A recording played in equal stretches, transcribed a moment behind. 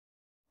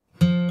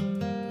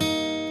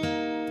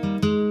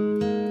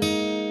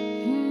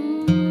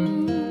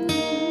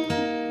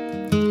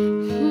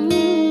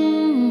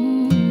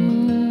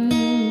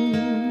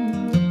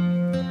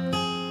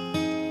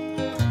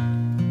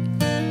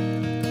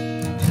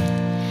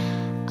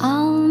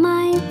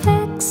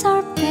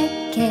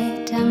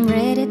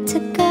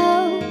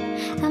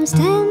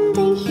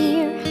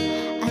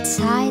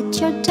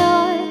your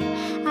door.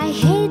 I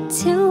hate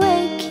to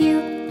wake you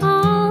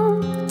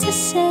up to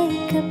say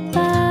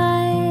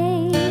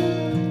goodbye,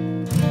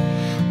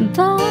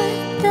 but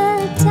the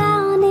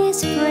dawn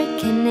is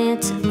breaking,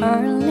 it's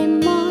early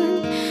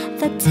morn.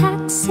 The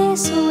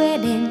taxi's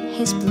waiting,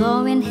 he's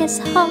blowing his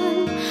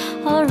horn.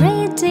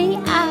 Already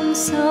I'm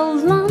so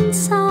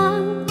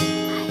lonesome,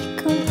 I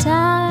could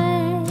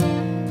die.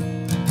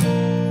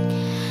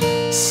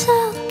 So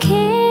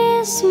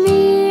kiss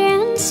me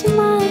and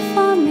smile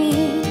for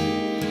me.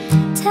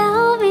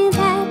 Tell me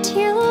that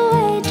you'll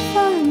wait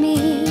for me.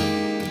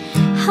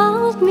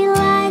 Hold me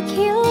like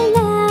you'll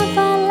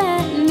never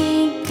let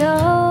me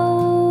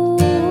go.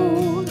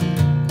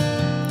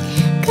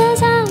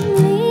 'Cause I'm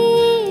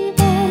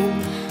leaving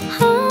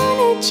on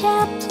a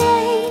jet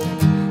plane.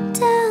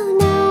 Don't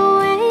know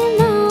when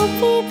I'll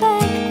be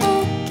back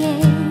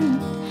again.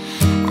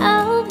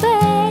 Oh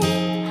babe,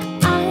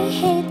 I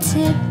hate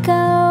to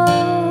go.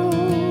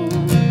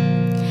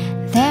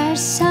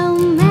 There's so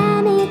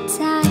many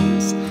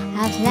times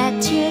I've let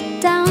you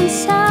down,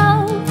 so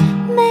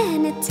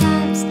many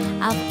times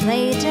I've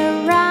played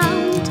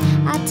around.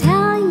 I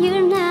tell you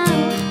now,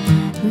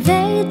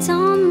 they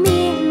don't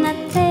mean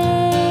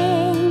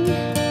nothing.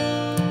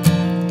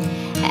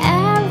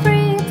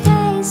 Every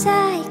place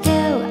I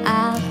go,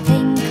 I'll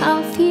think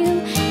of you.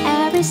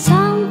 Every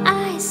song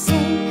I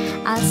sing,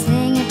 I'll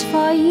sing it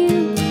for you.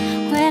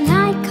 When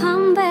I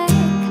come back,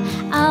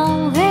 I'll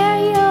wear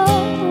your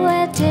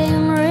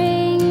wedding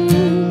ring.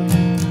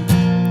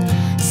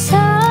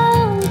 So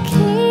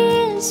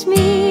kiss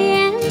me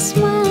and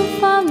smile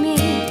for me.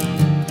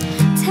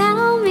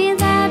 Tell me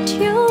that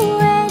you'll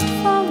wait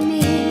for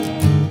me.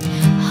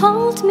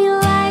 Hold me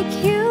like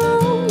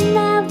you'll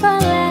never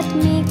let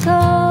me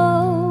go.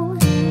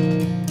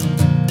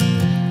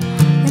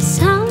 'Cause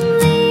I'm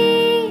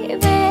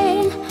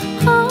leaving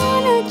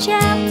on a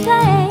jet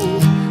plane.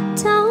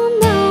 Don't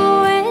know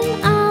when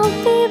I'll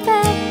be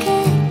back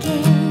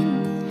again.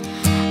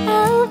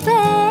 Oh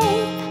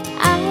babe,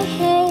 I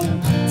hate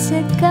to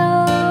go.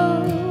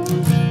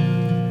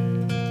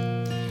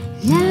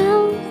 Now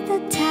the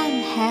time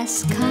has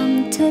come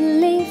to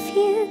leave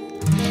you.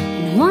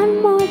 And one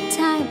more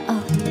time,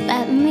 oh,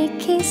 let me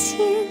kiss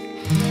you.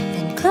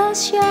 Then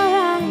close your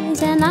eyes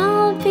and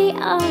I'll be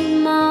on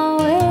my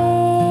way.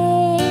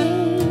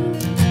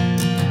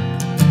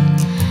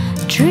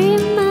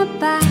 Dream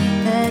about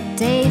the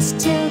days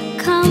to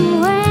come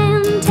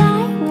when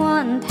I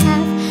won't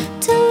have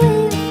to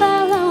live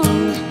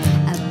alone.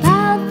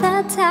 About the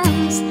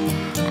times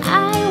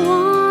I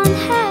won't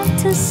have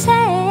to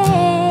say.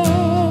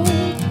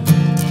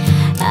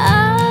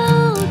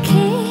 Oh,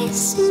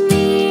 kiss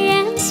me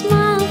and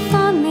smile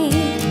for me.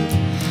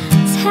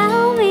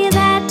 Tell me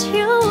that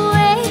you'll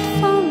wait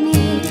for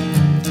me.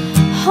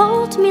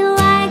 Hold me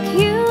like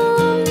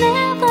you'll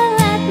never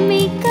let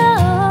me go.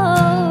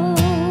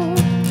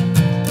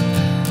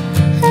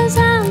 'Cause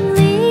I'm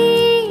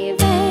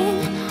leaving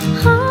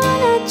on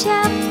a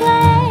jet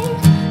plane.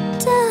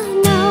 Don't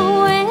know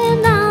when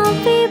I'll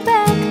be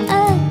back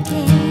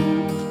again.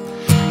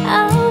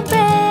 Oh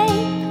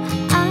babe,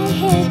 I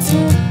hate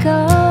to go.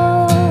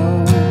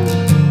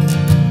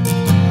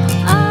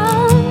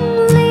 I'm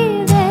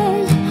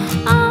leaving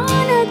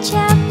on a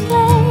jet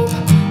plane.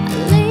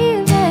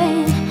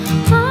 Leaving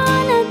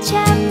on a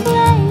jet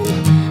plane.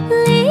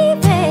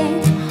 Leaving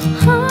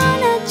on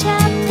a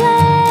jet plane.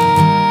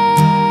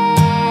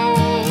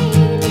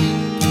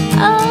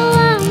 Oh